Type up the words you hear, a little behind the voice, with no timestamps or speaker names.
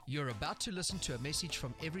You're about to listen to a message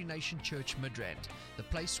from Every Nation Church Midrand, the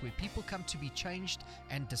place where people come to be changed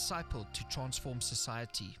and discipled to transform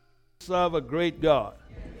society. We serve a great God.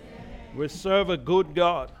 We serve a good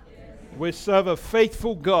God. We serve a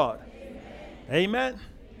faithful God. Amen.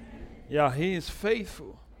 Yeah, He is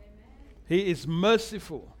faithful. He is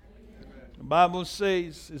merciful. The Bible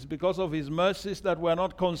says it's because of His mercies that we are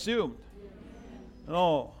not consumed.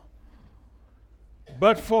 No.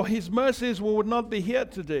 But for His mercies, we would not be here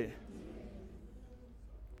today.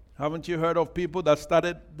 Haven't you heard of people that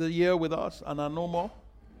started the year with us and are no more?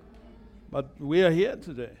 But we are here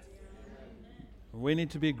today. We need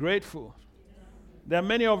to be grateful. There are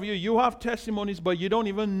many of you, you have testimonies, but you don't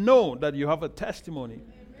even know that you have a testimony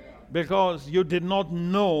because you did not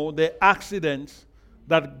know the accidents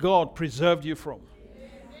that God preserved you from.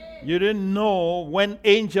 You didn't know when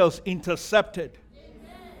angels intercepted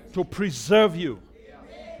to preserve you.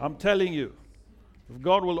 I'm telling you, if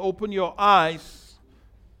God will open your eyes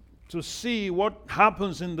to see what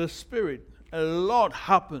happens in the spirit, a lot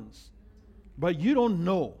happens, but you don't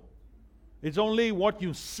know. It's only what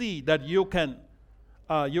you see that you can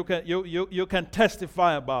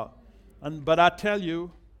testify about. But I tell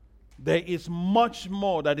you, there is much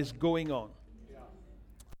more that is going on.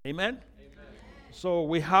 Yeah. Amen? So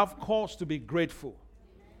we have cause to be grateful.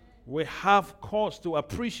 We have cause to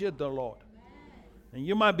appreciate the Lord. And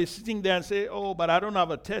you might be sitting there and say, oh, but I don't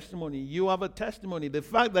have a testimony. You have a testimony. The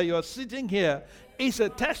fact that you're sitting here is a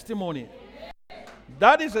testimony.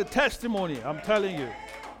 That is a testimony, I'm telling you.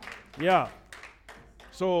 Yeah.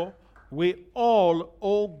 So we all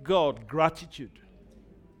owe God gratitude.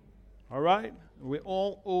 All right? We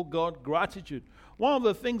all owe God gratitude. One of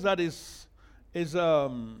the things that is the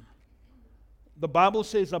Bible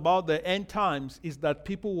says about the end times is that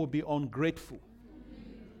people will be ungrateful.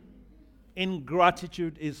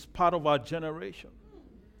 Ingratitude is part of our generation.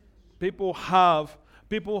 People have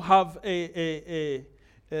an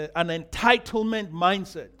entitlement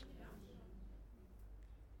mindset.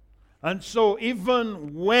 And so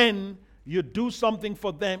even when you do something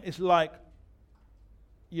for them, it's like,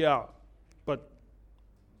 yeah, but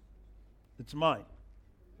it's mine.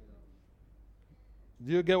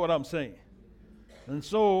 Do you get what I'm saying? And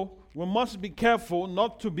so we must be careful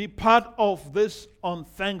not to be part of this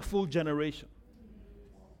unthankful generation.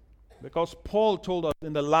 Because Paul told us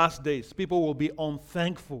in the last days, people will be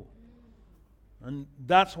unthankful. And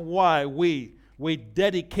that's why we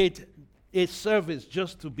dedicate a service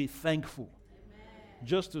just to be thankful. Amen.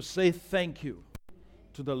 Just to say thank you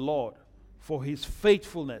to the Lord for His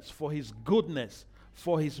faithfulness, for His goodness,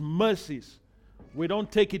 for His mercies. We don't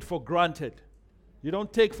take it for granted. You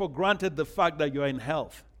don't take for granted the fact that you're in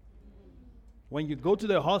health. When you go to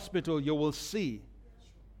the hospital, you will see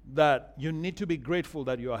that you need to be grateful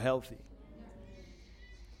that you are healthy.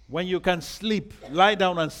 When you can sleep, lie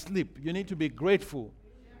down and sleep, you need to be grateful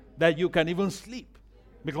that you can even sleep.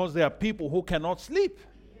 Because there are people who cannot sleep.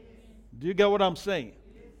 Do you get what I'm saying?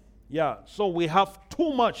 Yeah, so we have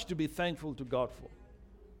too much to be thankful to God for.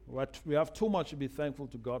 We have too much to be thankful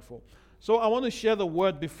to God for. So I want to share the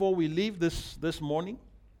word before we leave this morning.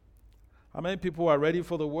 How many people are ready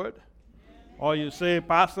for the word? Or you say,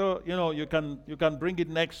 Pastor, you can bring it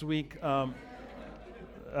next week. The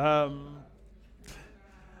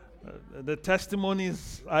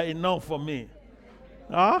testimonies are enough for me.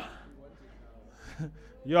 Huh?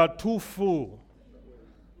 You are too full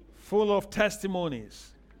of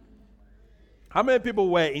testimonies. How many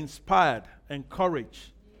people were inspired,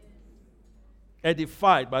 encouraged,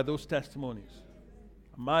 edified by those testimonies?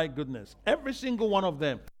 My goodness. Every single one of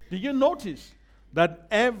them. Did you notice that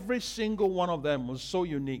every single one of them was so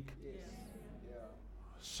unique? Yes.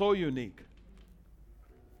 So unique.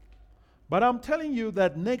 But I'm telling you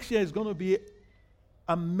that next year is going to be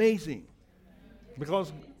amazing.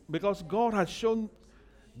 Because God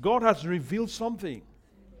has revealed something.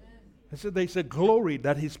 He said there's a glory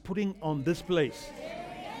that He's putting on this place.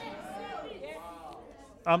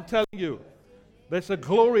 I'm telling you, there's a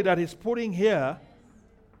glory that He's putting here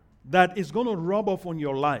that is going to rub off on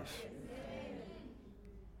your life.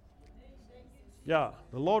 Yeah,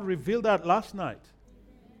 the Lord revealed that last night.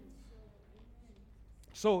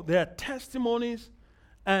 So there are testimonies,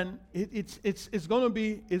 and it's going to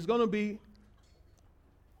be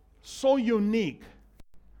so unique.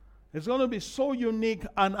 It's going to be so unique,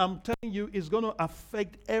 and I'm telling you, it's going to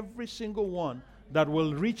affect every single one that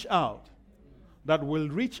will reach out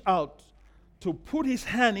to put his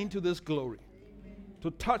hand into this glory, to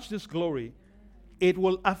touch this glory. It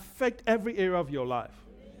will affect every area of your life.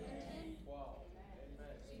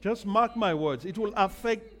 Just mark my words. It will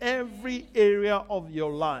affect every area of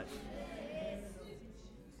your life.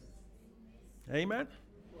 Amen.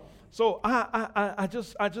 So I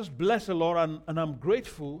just bless the Lord, and I'm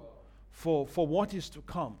grateful for what is to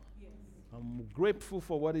come. I'm grateful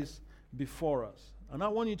for what is before us. And I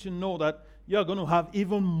want you to know that you're going to have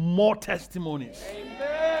even more testimonies.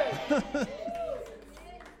 Amen.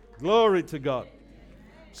 Glory to God.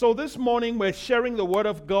 So this morning we're sharing the word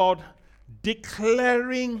of God,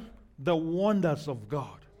 declaring the wonders of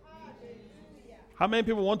God. How many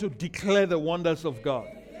people want to declare the wonders of God?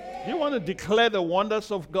 Do you want to declare the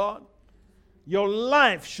wonders of God? Your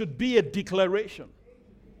life should be a declaration.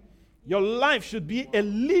 Your life should be a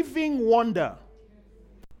living wonder.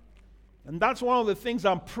 And that's one of the things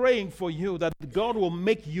I'm praying for you, that God will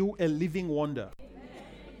make you a living wonder.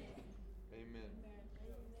 Amen.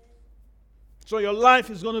 So your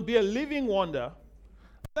life is going to be a living wonder.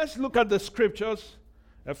 Let's look at the scriptures,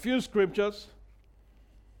 a few scriptures,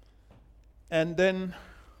 and then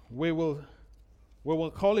we will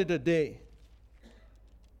call it a day.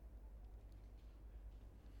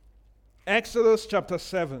 Exodus chapter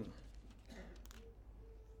 7.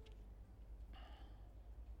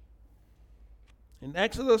 In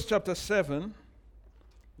Exodus chapter 7,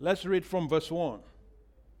 let's read from verse 1.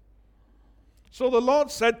 So the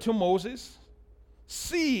Lord said to Moses,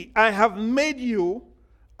 "See, I have made you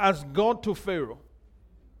as God to Pharaoh."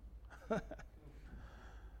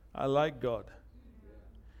 I like God.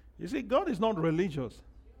 You see, God is not religious.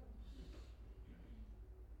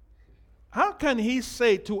 How can he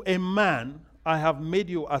say to a man, "I have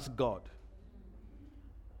made you as God"?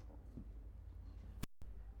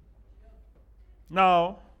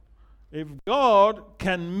 Now, if God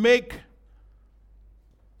can make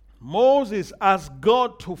Moses as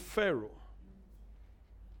God to Pharaoh,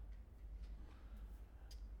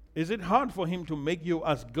 is it hard for him to make you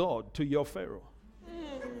as God to your Pharaoh?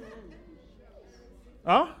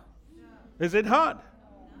 Huh? Is it hard?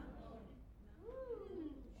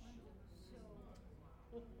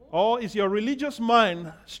 Or is your religious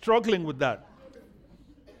mind struggling with that?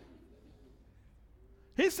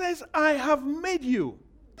 He says, "I have made you."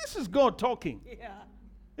 This is God talking. Yeah.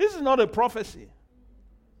 This is not a prophecy.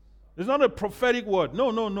 It's not a prophetic word.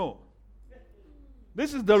 No.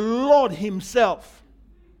 This is the Lord himself.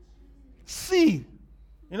 See.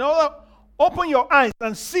 Open your eyes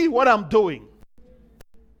and see what I'm doing.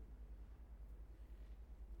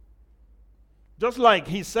 Just like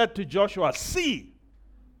he said to Joshua, "See,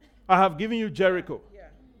 I have given you Jericho." Yeah.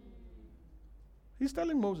 He's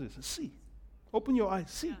telling Moses, "See. Open your eyes.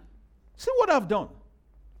 See. Yeah. See what I've done.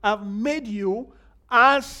 I've made you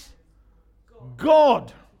as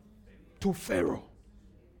God to Pharaoh.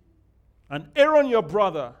 And Aaron, your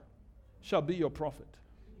brother, shall be your prophet."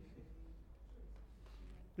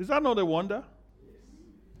 Is that not a wonder?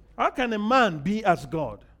 How can a man be as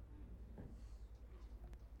God?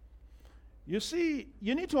 You see,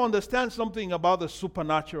 you need to understand something about the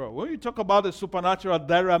supernatural. When you talk about the supernatural,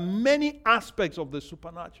 there are many aspects of the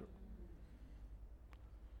supernatural.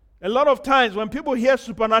 A lot of times when people hear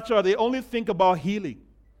supernatural, they only think about healing.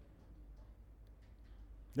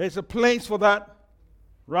 There's a place for that,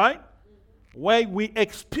 right? Where we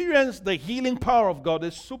experience the healing power of God,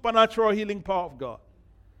 the supernatural healing power of God.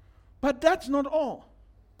 But that's not all.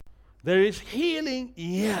 There is healing,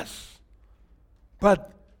 yes,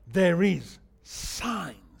 but there is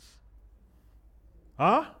signs.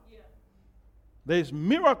 Huh? Yeah. There's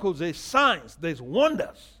miracles, there's signs, there's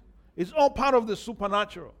wonders. It's all part of the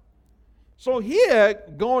supernatural. So here,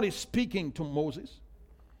 God is speaking to Moses.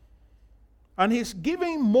 And he's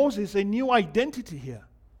giving Moses a new identity here.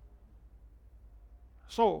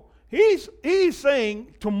 So he's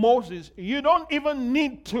saying to Moses, you don't even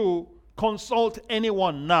need to consult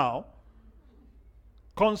anyone now.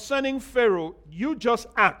 Concerning Pharaoh, you just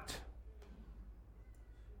act.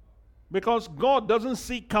 Because God doesn't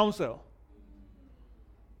seek counsel.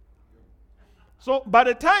 So by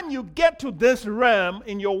the time you get to this realm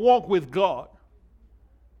in your walk with God,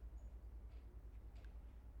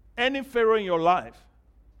 any Pharaoh in your life,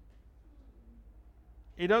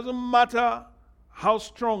 it doesn't matter how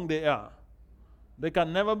strong they are. They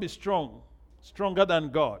can never be stronger than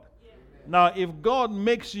God. Yeah. Now, if God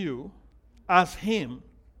makes you as him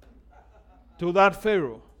to that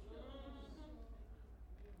Pharaoh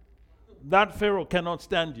cannot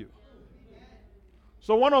stand you.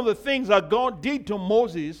 So one of the things that God did to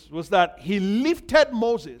Moses was that he lifted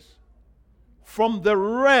Moses from the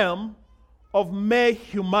realm of mere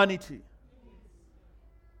humanity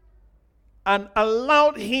and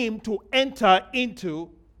allowed him to enter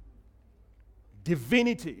into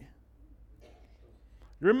divinity.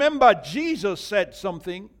 Remember, Jesus said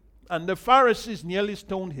something, and the Pharisees nearly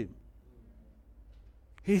stoned him.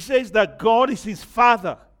 He says that God is his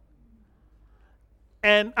father.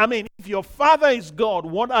 And I mean, if your father is God,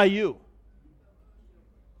 what are you?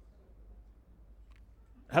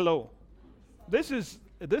 Hello. This is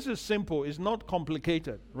simple. It's not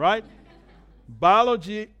complicated, right?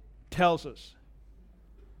 Biology tells us.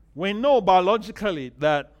 We know biologically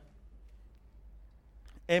that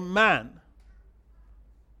a man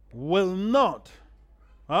will not,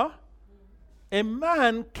 a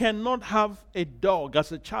man cannot have a dog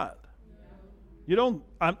as a child. You don't,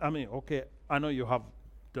 I mean, okay, I know you have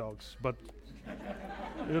dogs, but,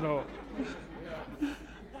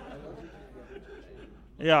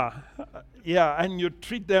 yeah, and you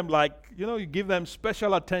treat them like, you give them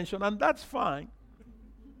special attention, and that's fine.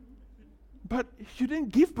 But you didn't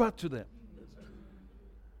give birth to them.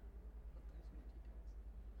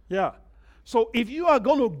 Yeah. So if you are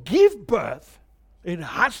going to give birth, it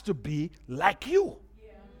has to be like you.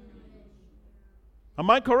 Am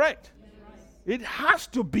I correct? It has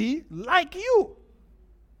to be like you.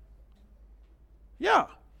 Yeah.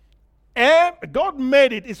 And God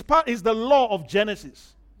made it. It's the law of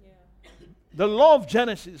Genesis. The law of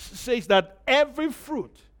Genesis says that every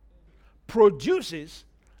fruit produces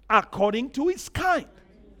according to its kind.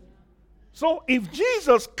 So if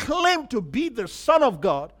Jesus claimed to be the Son of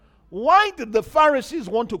God, why did the Pharisees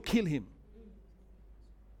want to kill him?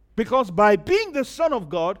 Because by being the Son of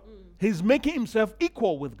God, he's making himself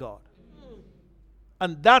equal with God.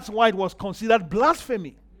 And that's why it was considered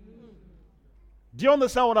blasphemy. Do you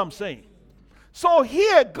understand what I'm saying? So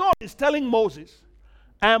here God is telling Moses,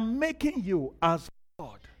 I am making you as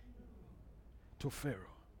God to Pharaoh.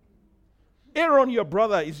 Aaron, your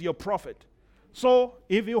brother, is your prophet. So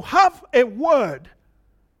if you have a word,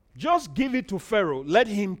 just give it to Pharaoh. Let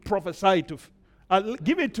him prophesy to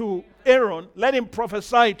give it to Aaron. Let him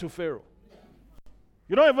prophesy to Pharaoh.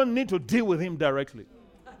 You don't even need to deal with him directly.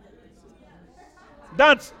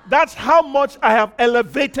 That's how much I have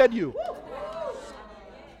elevated you.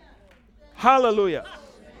 Hallelujah.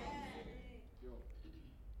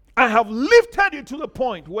 I have lifted you to the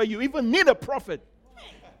point where you even need a prophet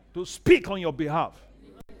to speak on your behalf.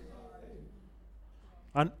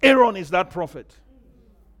 And Aaron is that prophet.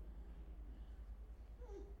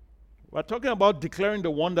 We're talking about declaring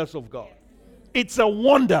the wonders of God. It's a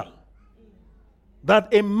wonder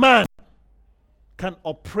that a man can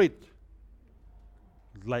operate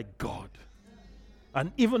like God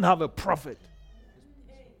and even have a prophet.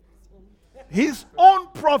 His own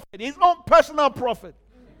prophet, his own personal prophet.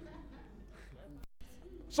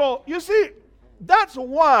 So, you see, that's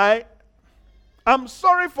why I'm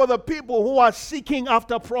sorry for the people who are seeking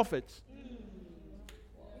after prophets.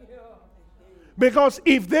 Because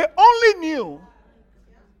if they only knew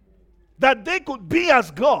that they could be as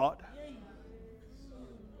God,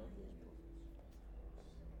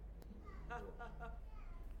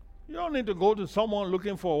 you don't need to go to someone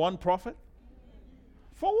looking for one prophet.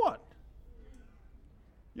 For what?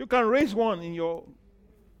 You can raise one in your...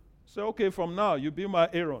 Say, okay, from now, you be my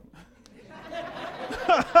Aaron.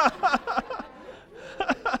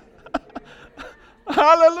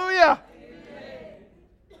 Hallelujah.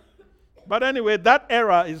 But anyway, that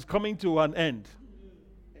era is coming to an end.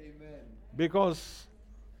 Amen. Because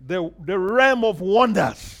the realm of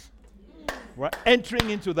wonders, we're entering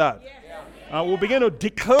into that. And we'll begin to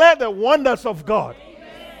declare the wonders of God.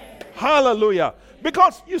 Amen. Hallelujah.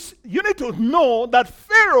 Because you need to know that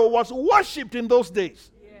Pharaoh was worshipped in those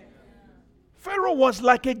days. Yeah. Pharaoh was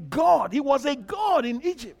like a god. He was a god in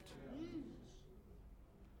Egypt.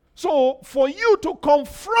 So for you to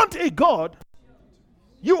confront a god,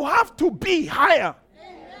 you have to be higher.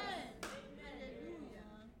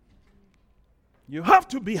 You have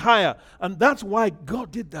to be higher. And that's why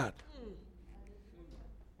God did that.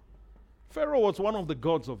 Pharaoh was one of the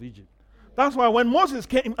gods of Egypt. That's why when Moses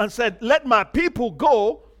came and said, let my people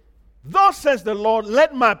go, thus says the Lord,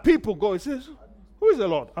 let my people go. He says, who is the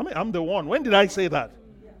Lord? I mean, I'm the one. When did I say that?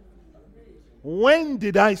 When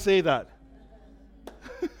did I say that?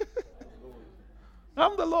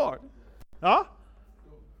 I'm the Lord. Huh?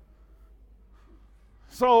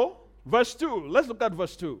 So, verse 2. Let's look at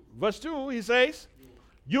verse 2. Verse 2, he says,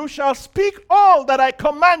 you shall speak all that I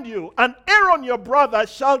command you, and Aaron your brother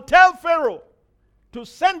shall tell Pharaoh to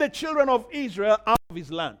send the children of Israel out of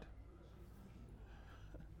his land.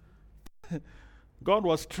 God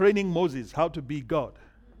was training Moses how to be God.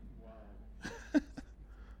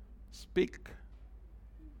 Speak.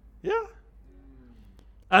 Yeah.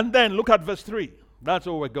 And then look at verse 3. That's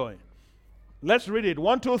where we're going. Let's read it.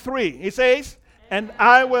 1, 2, 3. He says, and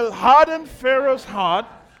I will harden Pharaoh's heart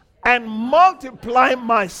and multiply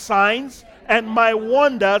my signs and my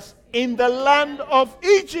wonders in the land of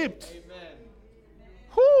Egypt.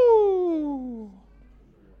 Whoo!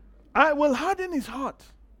 I will harden his heart.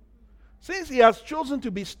 Since he has chosen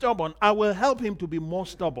to be stubborn, I will help him to be more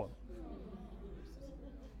stubborn.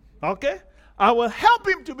 Okay? I will help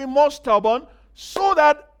him to be more stubborn so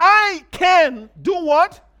that I can do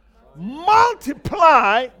what?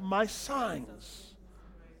 Multiply my signs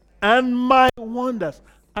and my wonders.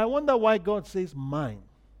 I wonder why God says mine.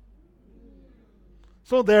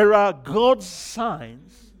 So there are God's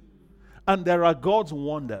signs and there are God's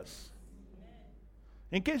wonders.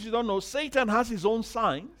 In case you don't know, Satan has his own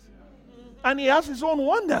signs and he has his own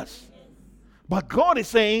wonders. But God is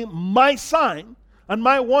saying, my sign and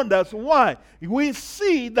my wonders. Why? We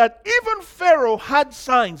see that even Pharaoh had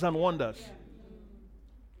signs and wonders.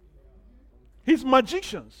 His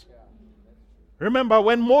magicians. Remember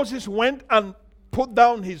when Moses went and put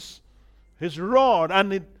down his rod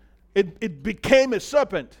and it became a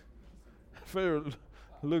serpent. Pharaoh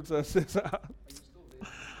looks and says,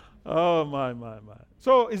 oh my.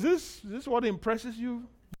 So is this what impresses you,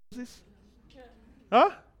 Moses?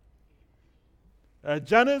 Huh?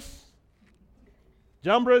 Janus?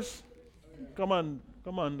 Jambres? Come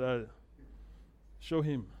on, show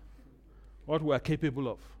him what we are capable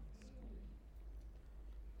of.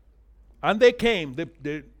 And they came,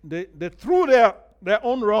 they threw their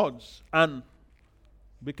own rods and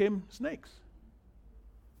became snakes.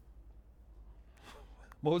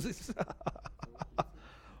 Moses,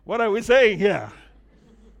 what are we saying here?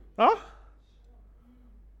 Huh?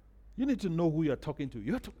 You need to know who you're talking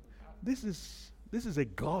to. This is a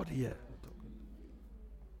God here.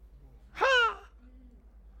 Ha!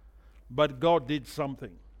 But God did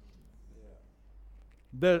something.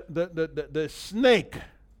 The snake,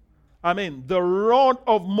 the rod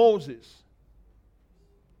of Moses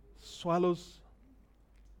swallows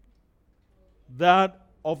that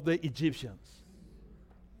of the Egyptians.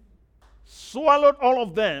 Swallowed all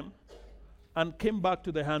of them and came back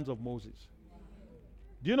to the hands of Moses.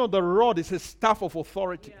 Do you know the rod is a staff of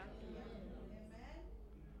authority?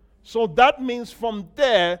 So that means from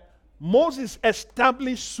there, Moses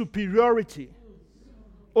established superiority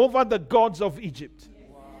over the gods of Egypt.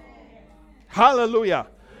 Hallelujah.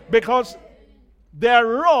 Because their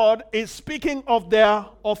rod is speaking of their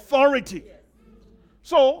authority.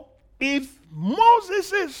 So, if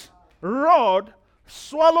Moses' rod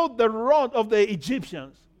swallowed the rod of the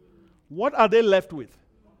Egyptians, what are they left with?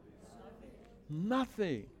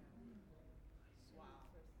 Nothing.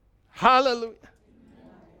 Hallelujah.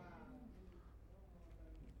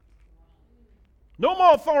 No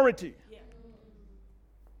more authority.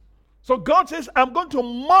 So God says, I'm going to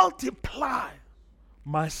multiply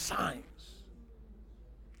my signs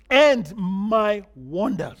and my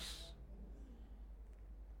wonders.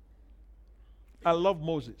 I love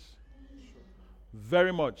Moses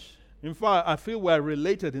very much. In fact, I feel we're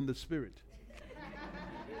related in the spirit.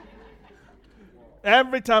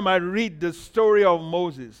 Every time I read the story of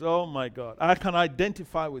Moses, oh my God, I can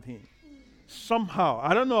identify with him. Somehow.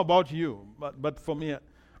 I don't know about you, but for me,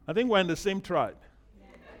 I think we're in the same tribe.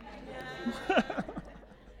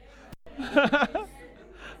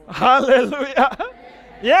 Hallelujah.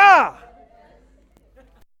 Yeah.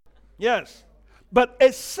 Yes. But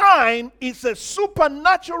a sign is a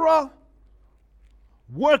supernatural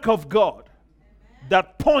work of God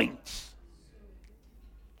that points.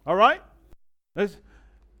 All right?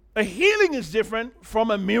 A healing is different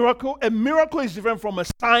from a miracle. A miracle is different from a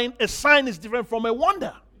sign. A sign is different from a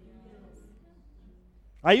wonder.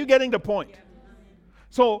 Are you getting the point?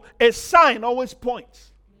 So a sign always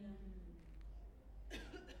points.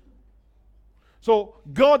 So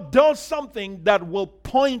God does something that will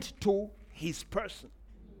point to his person.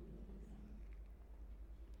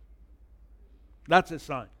 That's a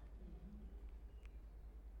sign.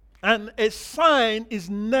 And a sign is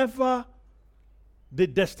never the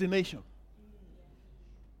destination.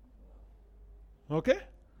 Okay?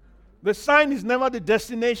 The sign is never the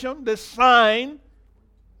destination. The sign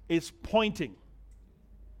is pointing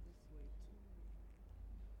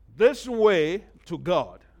this way to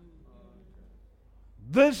God.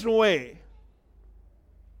 This way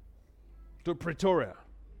to Pretoria.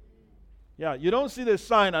 Yeah, you don't see the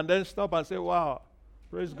sign and then stop and say, wow,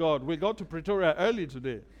 praise God, we got to Pretoria early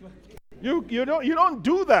today. You don't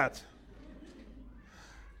do that.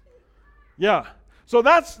 Yeah. So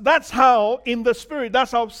that's how in the spirit,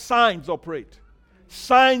 that's how signs operate.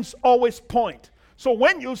 Signs always point. So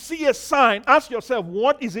when you see a sign, ask yourself,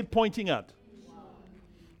 what is it pointing at?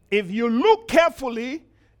 If you look carefully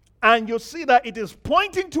and you see that it is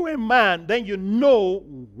pointing to a man, then you know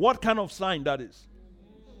what kind of sign that is.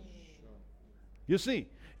 You see,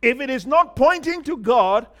 If it is not pointing to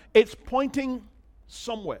God, it's pointing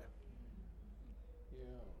somewhere.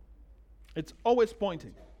 It's always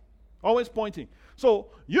pointing. Always pointing. So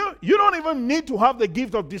you don't even need to have the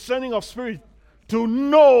gift of discerning of spirit to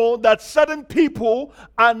know that certain people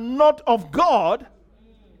are not of God.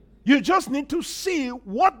 You just need to see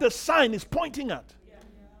what the sign is pointing at.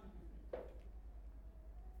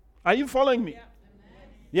 Are you following me?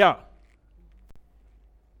 Yeah.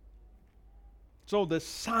 So the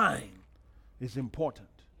sign is important.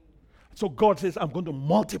 So God says, I'm going to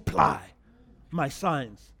multiply my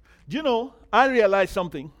signs. Do you know, I realized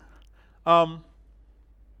something. I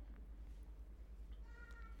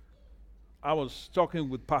was talking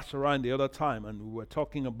with Pastor Ryan the other time, and we were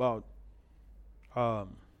talking about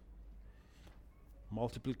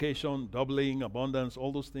multiplication, doubling, abundance,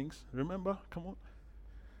 all those things. Remember? Come on.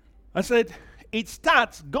 I said,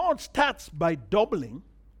 God starts by doubling.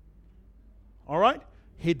 All right?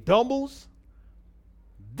 He doubles.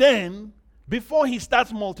 Then, before he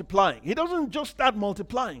starts multiplying, he doesn't just start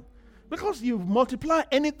multiplying. Because you multiply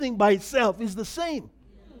anything by itself is the same.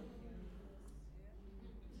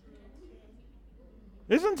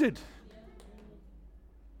 Isn't it?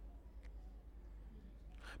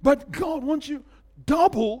 But God wants you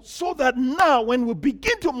double so that now when we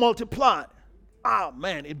begin to multiply,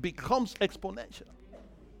 it becomes exponential.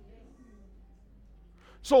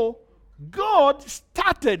 So God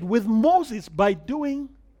started with Moses by doing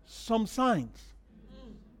some signs.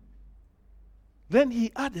 Then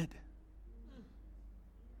he added.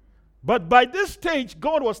 But by this stage,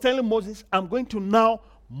 God was telling Moses, I'm going to now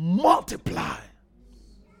multiply.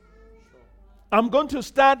 I'm going to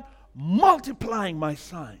start multiplying my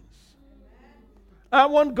signs. I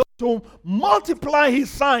want God to multiply his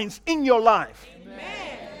signs in your life.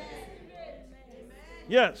 Amen.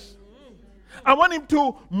 Yes. I want him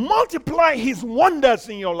to multiply his wonders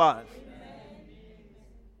in your life.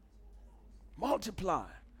 Multiply.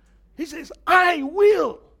 He says, I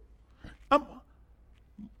will.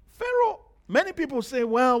 Pharaoh, many people say,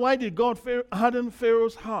 well, why did God harden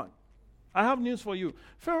Pharaoh's heart? I have news for you.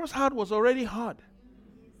 Pharaoh's heart was already hard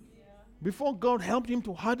before God helped him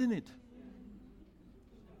to harden it.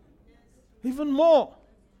 Even more.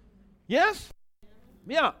 Yes?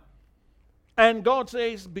 Yeah. And God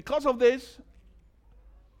says, because of this,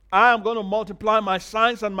 I am going to multiply my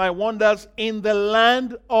signs and my wonders in the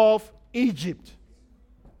land of Egypt.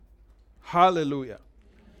 Hallelujah.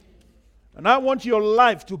 And I want your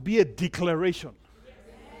life to be a declaration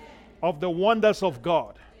of the wonders of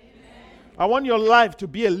God. I want your life to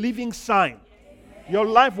be a living sign. Your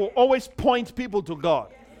life will always point people to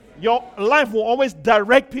God. Your life will always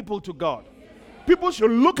direct people to God. People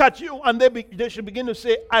should look at you and they should begin to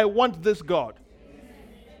say, I want this God.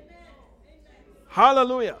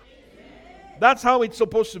 Hallelujah. That's how it's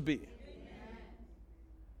supposed to be.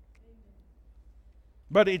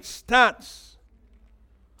 But it starts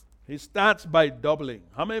by doubling.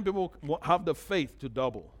 How many people have the faith to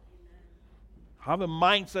double? Have a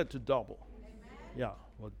mindset to double. Yeah,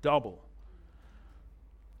 well, double.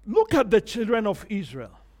 Look at the children of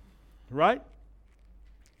Israel, right?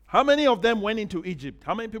 How many of them went into Egypt?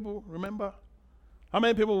 How many people remember? How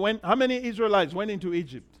many Israelites went into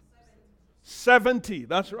Egypt? 70,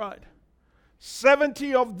 that's right.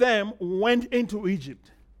 70 of them went into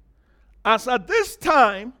Egypt. As at this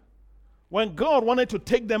time, when God wanted to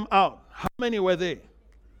take them out, how many were they?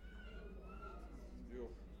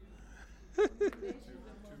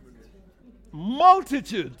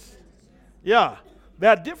 Multitudes. Yeah, there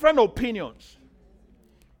are different opinions.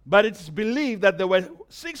 But it's believed that there were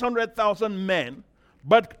 600,000 men,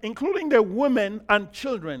 but including the women and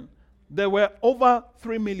children, there were over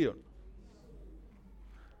 3 million.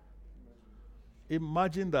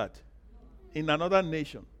 Imagine that in another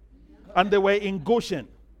nation. And they were in Goshen.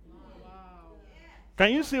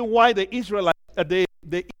 Can you see why the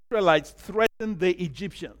Israelites threatened the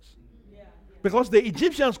Egyptians? Because the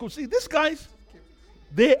Egyptians could see these guys,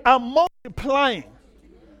 they are multiplying.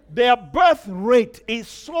 Their birth rate is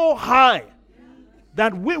so high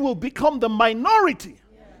that we will become the minority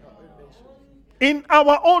in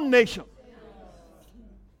our own nation.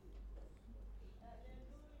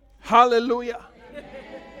 Hallelujah.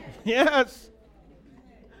 Yes.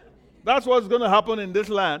 That's what's going to happen in this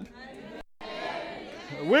land.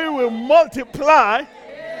 We will multiply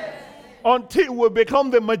until we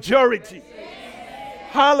become the majority.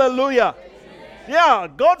 Hallelujah. Yeah,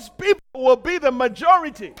 God's people will be the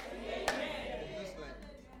majority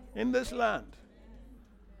in this land.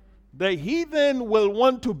 The heathen will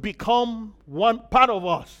want to become one part of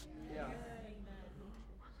us.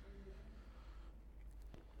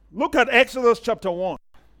 Look at Exodus chapter 1.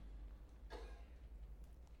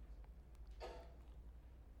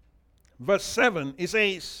 verse 7, it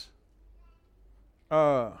says,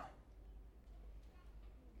 I'm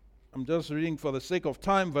just reading for the sake of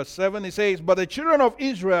time. Verse 7, it says, but the children of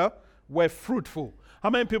Israel were fruitful. How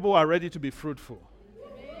many people are ready to be fruitful?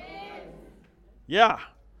 Yeah.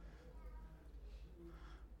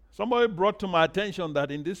 Somebody brought to my attention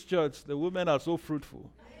that in this church, the women are so fruitful.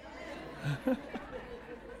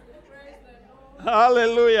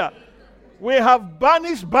 Hallelujah. We have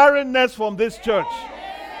banished barrenness from this church.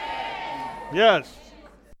 Yes.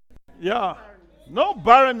 Yeah. No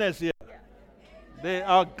barrenness here. They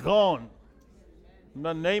are gone. In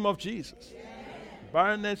the name of Jesus.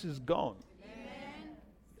 Barrenness is gone.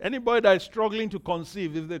 Anybody that is struggling to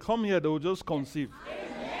conceive, if they come here, they will just conceive.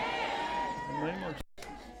 In the name of Jesus.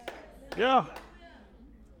 Yeah.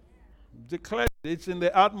 Declare it's in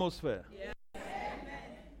the atmosphere.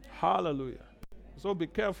 Hallelujah. So be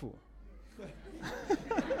careful.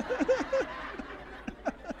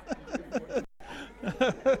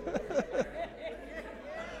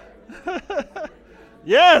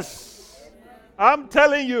 Yes, I'm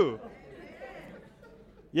telling you.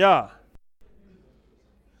 Yeah.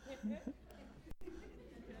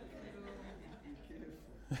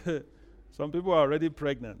 Some people are already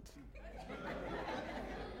pregnant.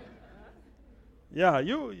 Yeah,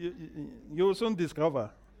 you will soon discover.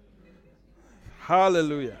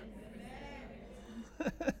 Hallelujah.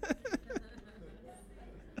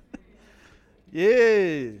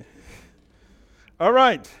 Yay. All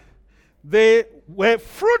right. They were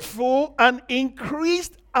fruitful and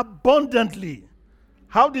increased abundantly.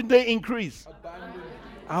 How did they increase?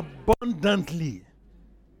 Abundantly.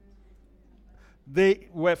 They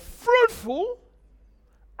were fruitful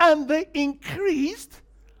and they increased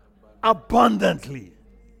abundantly.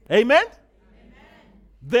 Amen?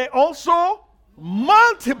 They also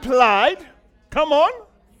multiplied, come on,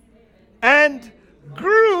 and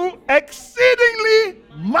grew exceedingly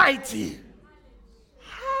mighty.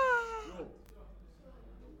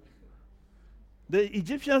 The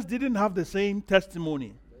Egyptians didn't have the same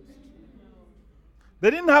testimony. They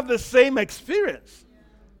didn't have the same experience.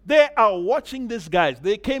 They are watching these guys.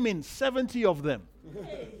 They came in 70 of them.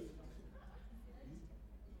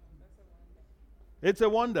 It's a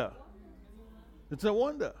wonder. It's a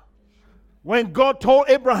wonder. When God told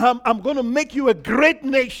Abraham, I'm going to make you a great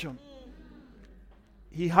nation,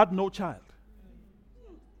 he had no child.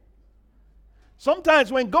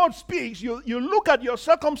 Sometimes when God speaks, you look at your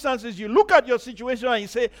circumstances, you look at your situation, and you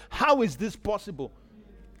say, how is this possible?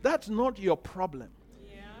 That's not your problem.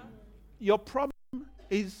 Yeah. Your problem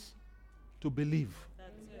is to believe.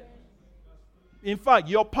 That's it. In fact,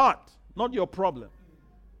 your part, not your problem.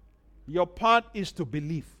 Your part is to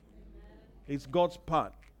believe. It's God's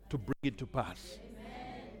part to bring it to pass. Amen.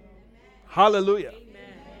 Hallelujah.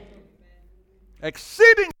 Amen.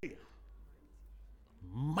 Exceedingly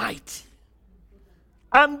mighty.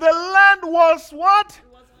 And the land was what?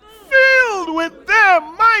 Filled with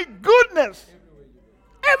them. My goodness.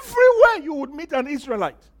 Everywhere you would meet an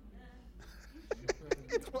Israelite.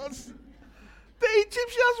 It was. The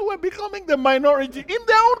Egyptians were becoming the minority in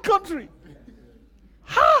their own country.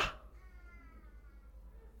 Ha!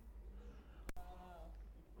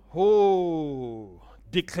 Oh,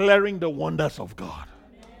 declaring the wonders of God.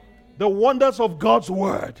 The wonders of God's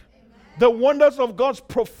word. The wonders of God's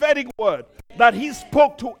prophetic word that he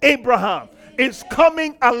spoke to Abraham is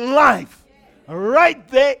coming alive right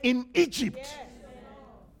there in Egypt.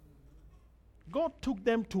 God took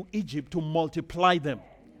them to Egypt to multiply them.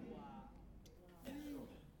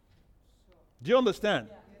 Do you understand?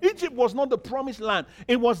 Egypt was not the promised land.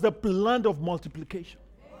 It was the land of multiplication.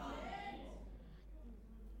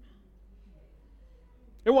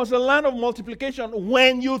 It was a land of multiplication.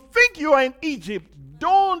 When you think you are in Egypt,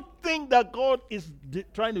 don't think that God is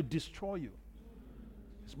trying to destroy you.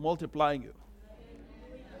 He's multiplying you.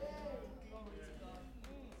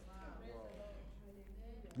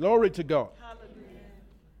 Glory to God.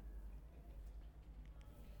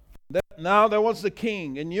 Now there was the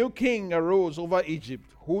king. A new king arose over Egypt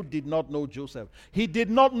who did not know Joseph. He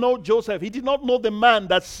did not know Joseph. He did not know the man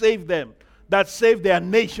that saved them, that saved their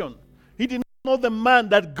nation. He did not know the man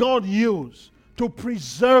that God used to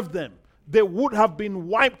preserve them. They would have been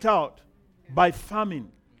wiped out by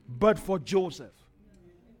famine, but for Joseph.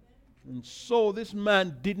 And so this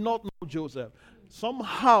man did not know Joseph.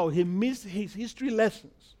 Somehow he missed his history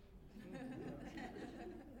lessons.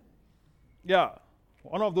 Yeah,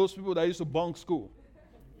 one of those people that used to bunk school.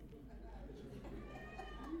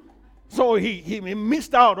 So he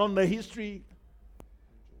missed out on the history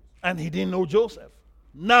and he didn't know Joseph.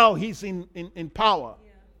 Now he's in power.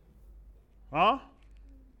 Huh?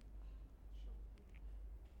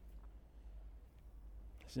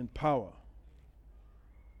 It's in power.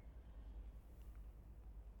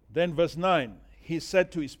 Then verse 9, he said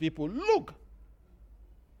to his people, look,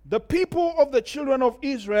 the people of the children of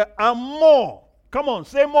Israel are more. Come on,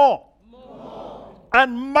 say more. More.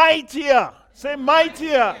 And mightier. Say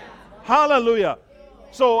mightier. Hallelujah.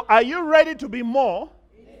 So are you ready to be more?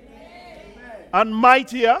 Amen. And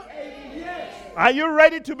mightier? Yes. Are you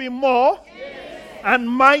ready to be more? Yes. And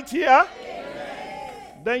mightier?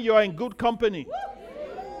 Yes. Then you are in good company.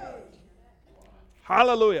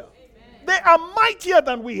 Hallelujah. Amen. They are mightier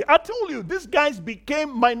than we. I told you, these guys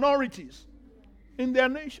became minorities in their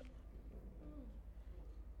nation.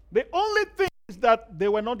 The only thing is that they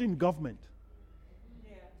were not in government.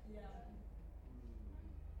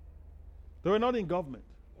 They were not in government.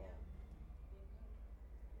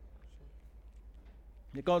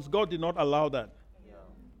 Because God did not allow that.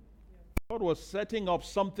 God was setting up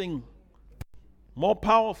something more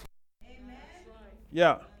powerful. Amen.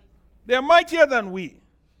 Yeah. They are mightier than we.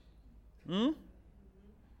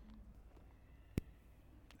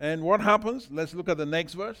 And what happens? Let's look at the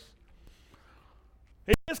next verse.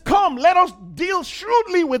 It says, come, let us deal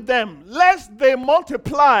shrewdly with them, lest they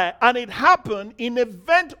multiply, and it happen in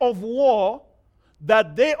event of war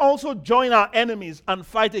that they also join our enemies and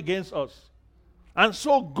fight against us, and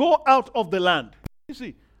so go out of the land. You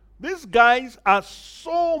see, these guys are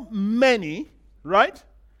so many, right?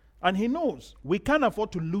 And he knows we can't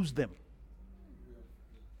afford to lose them,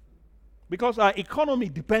 because our economy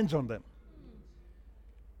depends on them.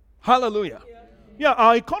 Hallelujah. Yeah,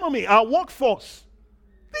 our economy, our workforce.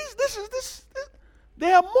 This.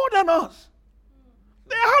 They are more than us.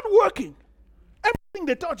 They are hardworking. Everything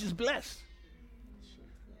they touch is blessed.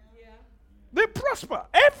 They prosper.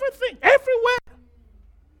 Everything, everywhere.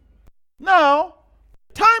 Now,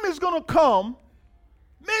 time is going to come.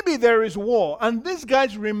 Maybe there is war. And these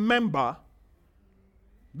guys remember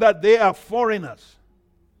that they are foreigners.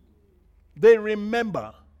 They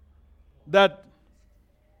remember that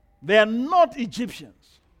they are not Egyptians.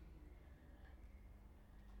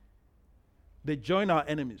 They join our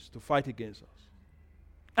enemies to fight against us.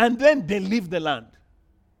 And then they leave the land.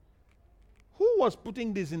 Who was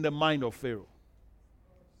putting this in the mind of Pharaoh?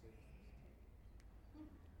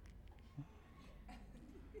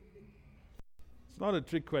 It's not a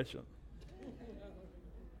trick question.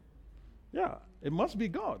 Yeah, it must be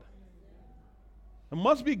God. It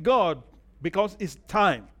must be God because it's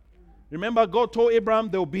time. Remember, God told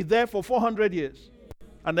Abraham they'll be there for 400 years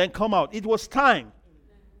and then come out. It was time.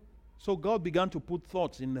 So God began to put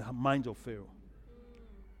thoughts in the minds of Pharaoh.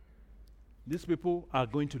 These people are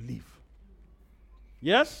going to leave.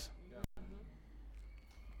 Yes?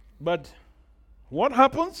 But what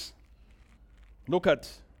happens?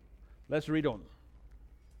 Let's read on.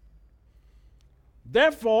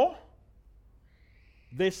 Therefore,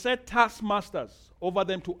 they set taskmasters over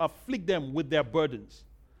them to afflict them with their burdens.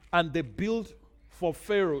 And they built for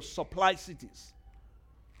Pharaoh supply cities,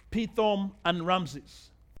 Pithom and Ramses.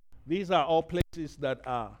 These are all places that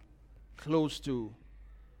are close to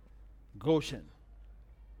Goshen.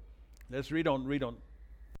 Let's read on.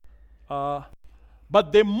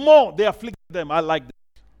 But the more they afflicted them, I like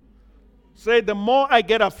this. Say, the more I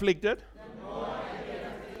get afflicted,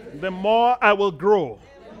 the more I will grow.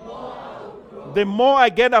 The more I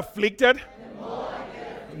get afflicted,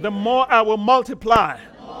 the more I will multiply.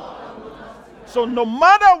 So no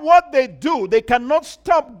matter what they do, they cannot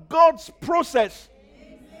stop God's process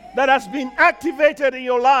that has been activated in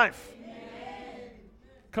your life.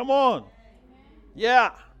 Come on.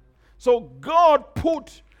 Yeah. So God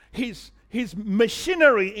put his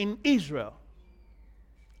machinery in Israel,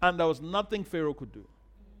 and there was nothing Pharaoh could do.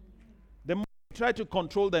 The more he tried to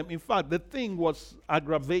control them, in fact, the thing was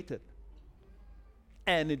aggravated.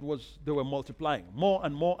 And they were multiplying more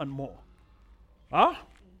and more and more.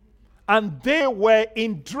 And they were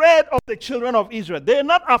in dread of the children of Israel. They're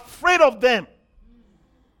not afraid of them.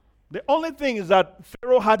 The only thing is that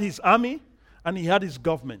Pharaoh had his army and he had his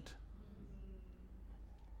government.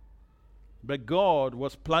 But God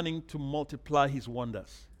was planning to multiply his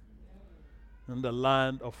wonders in the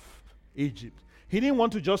land of Egypt. He didn't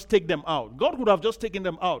want to just take them out. God would have just taken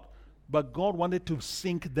them out. But God wanted to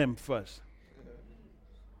sink them first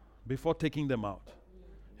before taking them out.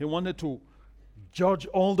 He wanted to judge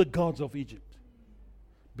all the gods of Egypt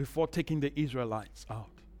before taking the Israelites out.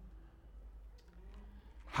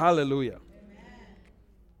 Hallelujah.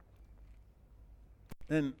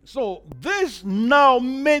 Amen. And so this now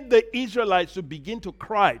made the Israelites to begin to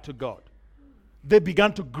cry to God. They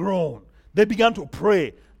began to groan. They began to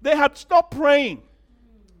pray. They had stopped praying.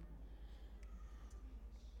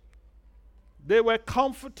 They were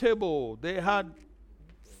comfortable. They had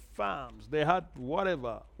farms. They had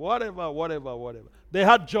whatever. They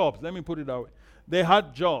had jobs. Let me put it that way. They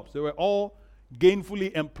had jobs. They were all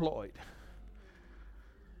gainfully employed.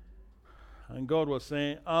 And God was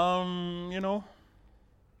saying,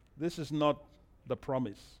 this is not the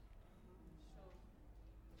promise.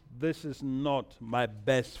 This is not my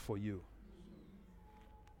best for you.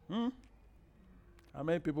 How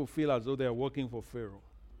many people feel as though they are working for Pharaoh?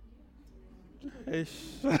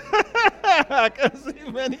 I can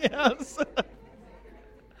see many hands.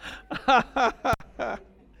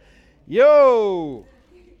 Yo,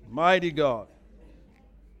 mighty God.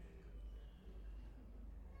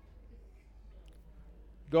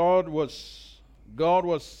 God was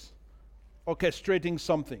orchestrating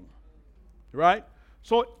something, right?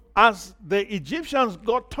 So as the Egyptians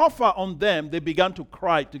got tougher on them, they began to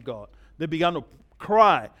cry to God. They began to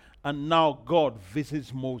cry, and now God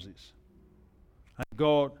visits Moses. And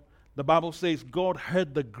God, the Bible says, God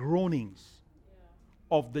heard the groanings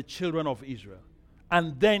of the children of Israel.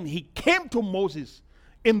 And then he came to Moses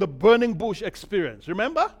in the burning bush experience.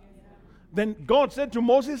 Remember? Yeah. Then God said to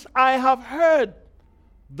Moses, I have heard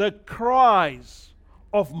the cries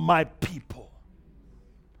of my people.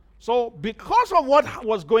 So because of what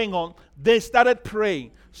was going on, they started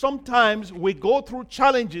praying. Sometimes we go through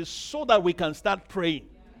challenges so that we can start praying.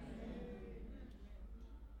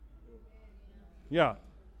 Yeah.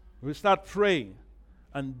 We start praying.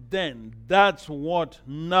 And then that's what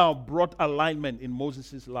now brought alignment in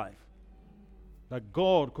Moses' life. That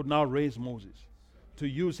God could now raise Moses to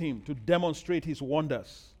use him to demonstrate his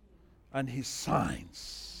wonders and his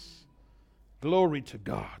signs. Glory to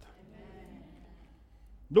God. Amen.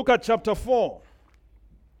 Look at chapter 4.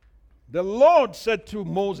 The Lord said to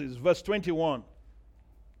Moses, verse 21,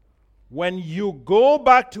 when you go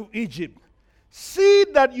back to Egypt, see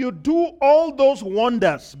that you do all those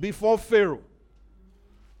wonders before Pharaoh.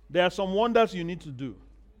 There are some wonders you need to do.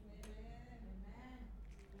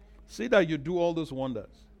 See that you do all those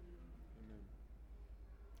wonders.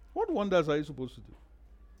 What wonders are you supposed to do?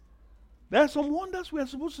 There are some wonders we are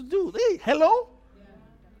supposed to do. Hey, hello?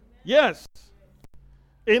 Yes.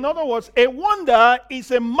 In other words, a wonder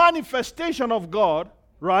is a manifestation of God,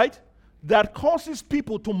 right, that causes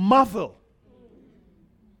people to marvel.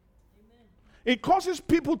 It causes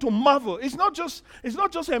people to marvel. It's not just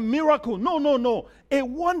a miracle. No. A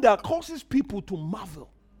wonder causes people to marvel.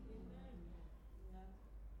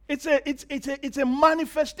 It's a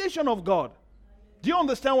manifestation of God. Do you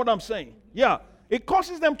understand what I'm saying? Yeah. It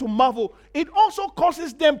causes them to marvel. It also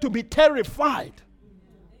causes them to be terrified.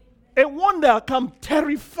 A wonder can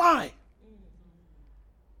terrify.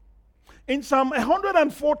 In Psalm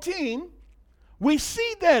 114, we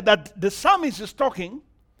see there that the psalmist is talking.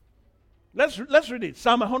 Let's read it.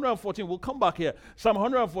 Psalm 114. We'll come back here. Psalm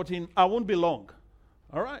 114. I won't be long.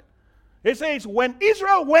 All right. It says, when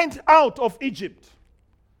Israel went out of Egypt.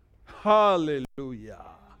 Hallelujah.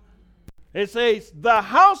 It says, the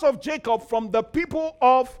house of Jacob from the people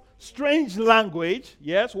of strange language.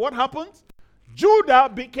 Yes, what happens? Judah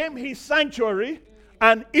became his sanctuary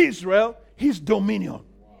and Israel his dominion.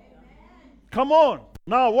 Come on.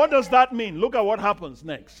 Now, what does that mean? Look at what happens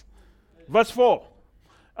next. Verse 4.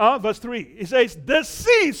 Verse 3. It says, the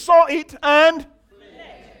sea saw it and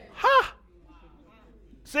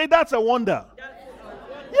say that's a wonder.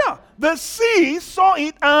 Yeah. The sea saw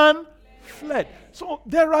it and fled. So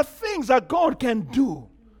there are things that God can do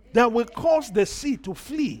that will cause the sea to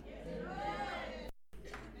flee.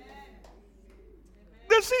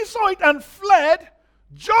 The sea saw it and fled.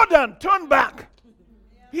 Jordan turned back.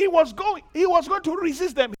 He was going to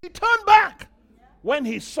resist them. He turned back when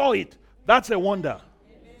he saw it. That's a wonder.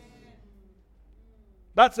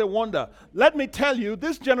 That's a wonder. Let me tell you,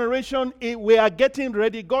 this generation, we are getting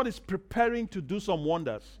ready. God is preparing to do some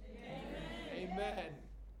wonders. Amen.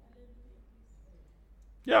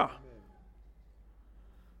 Yeah.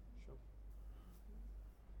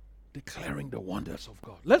 Declaring the wonders of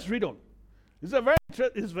God. Let's read on. It's a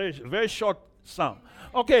very short psalm.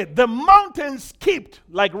 Okay, the mountains skipped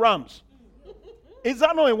like rams. Is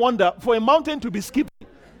that not a wonder for a mountain to be skipping?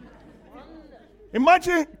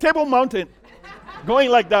 Imagine Table Mountain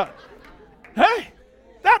going like that. Hey,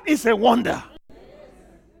 that is a wonder.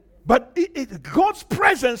 But God's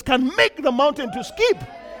presence can make the mountain to skip.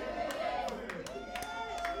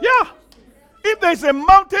 Yeah. If there's a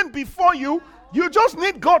mountain before you, you just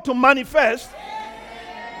need God to manifest.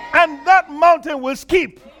 And that mountain will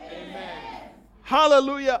skip. Amen.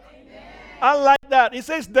 Hallelujah. Amen. I like that. It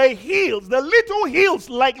says the hills, the little hills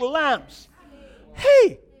like lambs.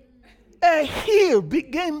 Hey, a hill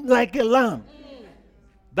became like a lamb.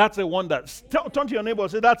 That's a wonder. Turn to your neighbor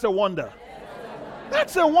and say, that's a wonder.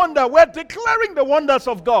 That's a wonder. We're declaring the wonders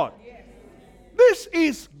of God. This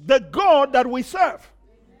is the God that we serve.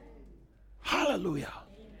 Hallelujah.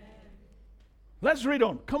 Let's read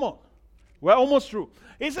on. Come on. We're almost through.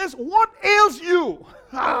 It says, what ails you?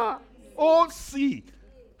 Oh, sea.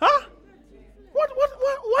 Huh?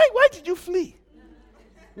 Why did you flee?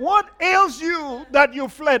 What ails you that you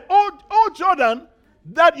fled? Oh, Jordan,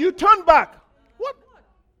 that you turned back.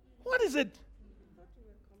 What is it?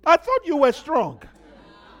 I thought you were strong.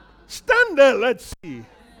 Stand there, let's see.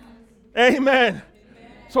 Amen.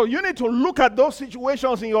 So you need to look at those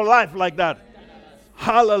situations in your life like that.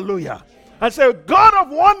 Hallelujah. And say, God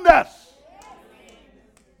of wonders.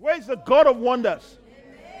 Where is the God of wonders?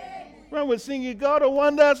 When we're singing God of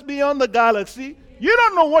wonders beyond the galaxy, you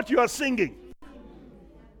don't know what you are singing.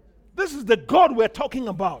 This is the God we're talking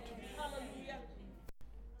about.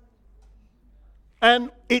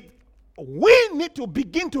 And we need to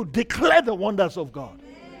begin to declare the wonders of God.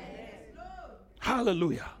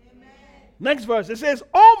 Hallelujah. Next verse, it says,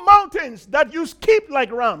 all mountains that you skip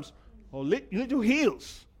like rams, or little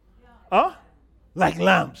hills, like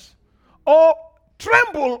lambs, or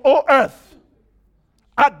tremble, O earth,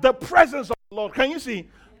 at the presence of the Lord. Can you see?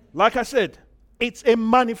 Like I said, it's a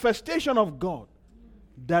manifestation of God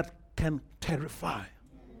that can terrify.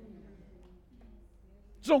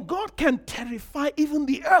 So God can terrify even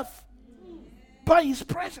the earth by his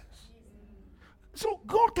presence. So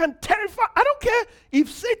God can terrify. I don't care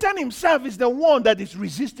if Satan himself is the one that is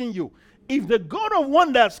resisting you. If the God of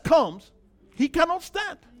wonders comes, he cannot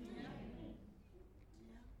stand.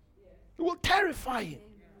 It will terrify him.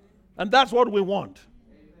 And that's what we want.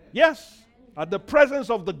 Yes. At the presence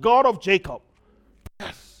of the God of Jacob.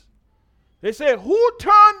 Yes. They say, who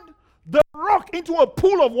turned the rock into a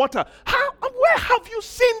pool of water? Where have you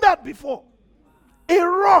seen that before? A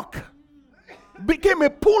rock became a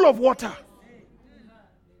pool of water.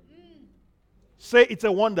 Say it's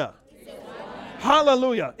a wonder. It's a wonder.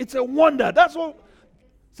 Hallelujah. It's a wonder. That's what.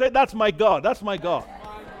 Say that's my God. That's my God.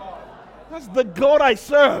 That's the God I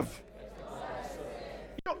serve.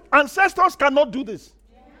 You know, ancestors cannot do this.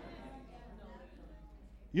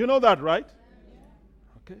 You know that, right?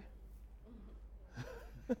 Okay.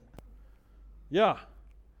 Yeah.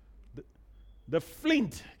 The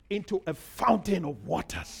flint into a fountain of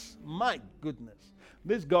waters. My goodness.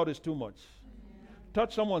 This God is too much.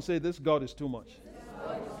 Touch someone and say, this God is too much.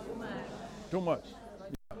 Too much.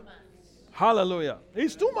 Yeah. Hallelujah.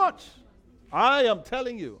 It's too much. I am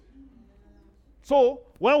telling you. So,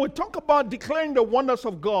 when we talk about declaring the wonders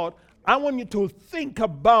of God, I want you to think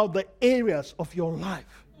about the areas of your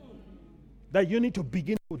life that you need to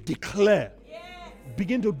begin to declare.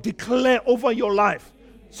 Begin to declare over your life.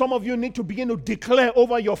 Some of you need to begin to declare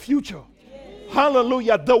over your future.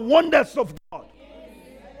 Hallelujah. The wonders of God.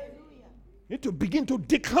 You need to begin to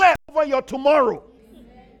declare over your tomorrow.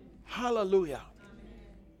 Hallelujah.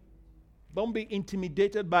 Don't be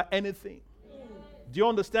intimidated by anything. Do you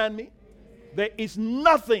understand me? There is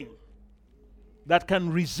nothing that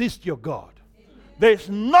can resist your God. There is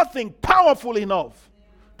nothing powerful enough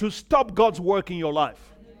to stop God's work in your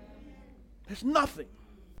life. There's nothing.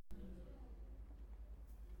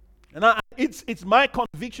 And it's my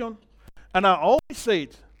conviction, and I always say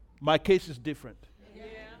it, my case is different.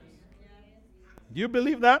 Do you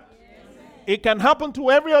believe that? It can happen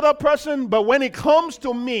to every other person, but when it comes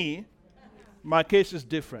to me, my case is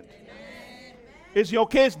different. Is your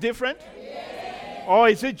case different? Or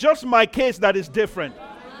is it just my case that is different?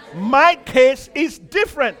 My case is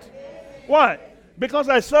different. Why? Because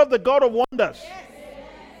I serve the God of wonders.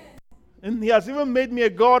 And he has even made me a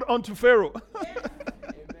God unto Pharaoh.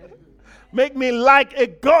 Make me like a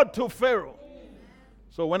God to Pharaoh.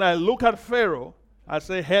 So when I look at Pharaoh, I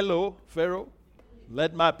say, hello, Pharaoh,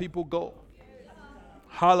 let my people go.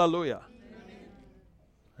 Hallelujah.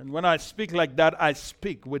 And when I speak like that, I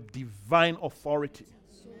speak with divine authority.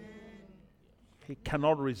 He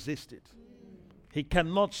cannot resist it. He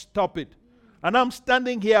cannot stop it. And I'm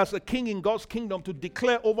standing here as a king in God's kingdom to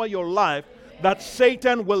declare over your life that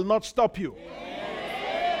Satan will not stop you.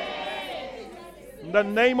 In the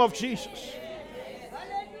name of Jesus.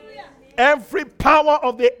 Every power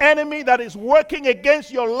of the enemy that is working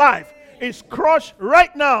against your life is crushed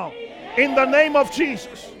right now in the name of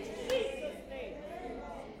Jesus.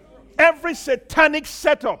 Every satanic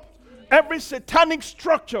setup, every satanic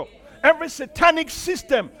structure, every satanic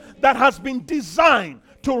system that has been designed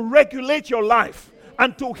to regulate your life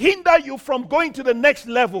and to hinder you from going to the next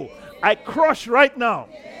level, I crush right now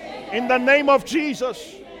in the name of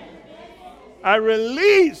Jesus. I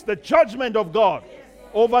release the judgment of God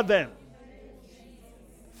over them.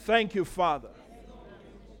 Thank you, Father.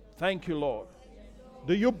 Thank you, Lord.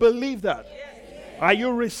 Do you believe that? Are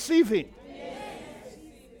you receiving?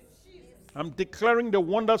 I'm declaring the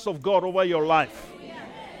wonders of God over your life.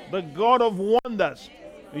 The God of wonders.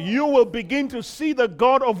 You will begin to see the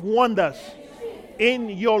God of wonders in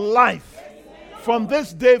your life. From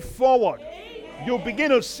this day forward, you'll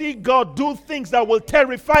begin to see God do things that will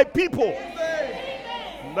terrify people.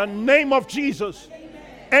 In the name of Jesus,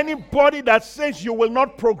 anybody that says you will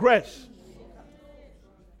not progress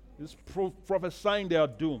is prophesying their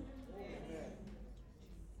doom.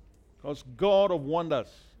 Because God of wonders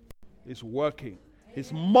is working.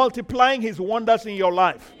 He's multiplying His wonders in your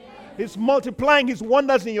life. He's multiplying His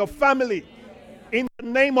wonders in your family. In the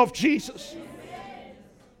name of Jesus,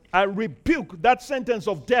 I rebuke that sentence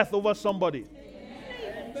of death over somebody.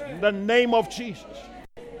 In the name of Jesus.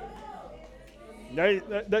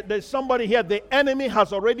 There's somebody here. The enemy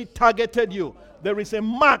has already targeted you. There is a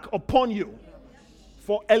mark upon you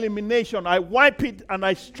for elimination. I wipe it and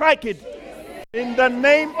I strike it in the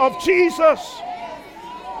name of Jesus.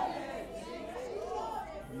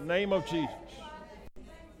 In the name of Jesus.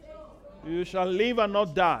 You shall live and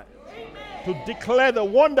not die to declare the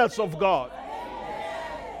wonders of God.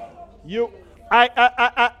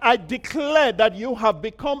 I declare that you have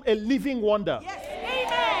become a living wonder. Yes.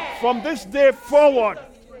 Amen. From this day forward,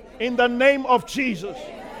 in the name of Jesus,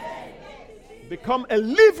 become a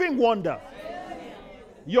living wonder.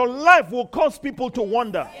 Your life will cause people to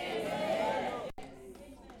wonder.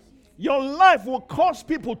 Your life will cause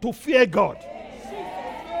people to fear God.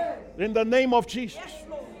 In the name of Jesus.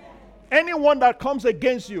 Anyone that comes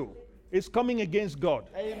against you is coming against God.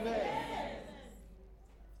 Amen.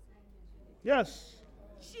 Yes.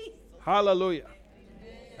 Hallelujah.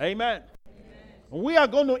 Amen. We are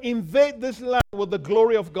going to invade this land with the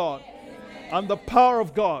glory of God and the power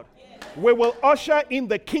of God. We will usher in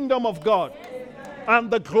the kingdom of God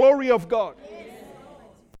and the glory of God.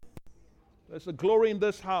 There's a glory in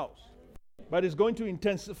this house, but it's going to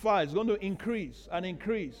intensify. It's going to increase and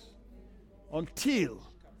increase until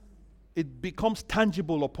it becomes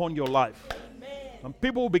tangible upon your life. And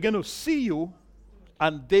people will begin to see you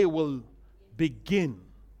and they will begin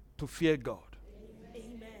to fear God.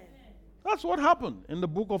 Amen. That's what happened in the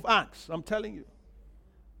book of Acts. I'm telling you.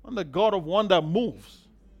 When the God of wonder moves,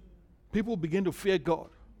 people begin to fear God.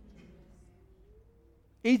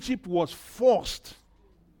 Egypt was forced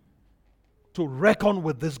to reckon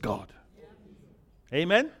with this God.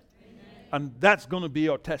 Amen? Amen. And that's going to be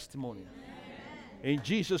your testimony. Amen. In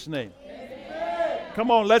Jesus' name. Amen.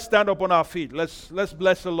 Come on, let's stand up on our feet. Let's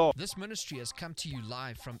bless the Lord. This ministry has come to you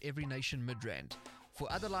live from Every Nation Midrand. For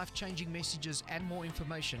other life-changing messages and more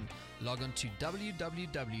information, log on to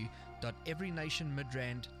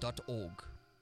www.everynationmidrand.org.